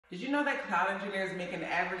Did you know that cloud engineers make an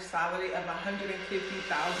average salary of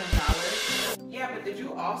 $150,000? Yeah, but did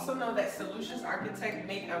you also know that solutions architects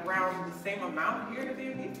make around the same amount here at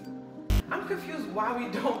AWS? I'm confused why we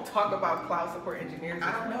don't talk about cloud support engineers.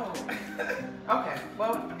 I don't know. Okay,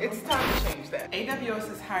 well, it's time to change that.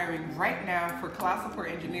 AWS is hiring right now for cloud support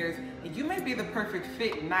engineers, and you may be the perfect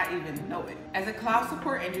fit and not even know it. As a cloud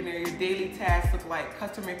support engineer, your daily tasks look like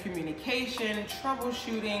customer communication,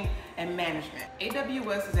 troubleshooting, and management.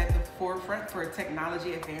 AWS is at the forefront for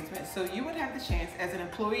technology advancement, so you would have the chance as an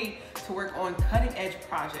employee to work on cutting-edge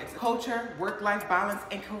projects. Culture, work-life balance,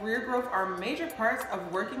 and career growth are major parts of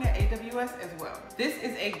working at AWS as well. This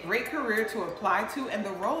is a great career to apply to, and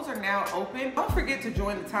the roles are now open. Don't forget to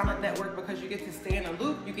join the Talent Network because you get to stay in the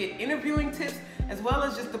loop, you get interviewing tips, as well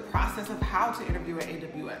as just the process of how to interview at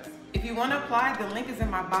AWS. If you want to apply, the link is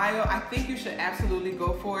in my bio. I think you should absolutely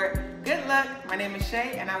go for it. Good luck. My name is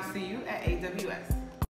Shae, and I'll see you at AWS.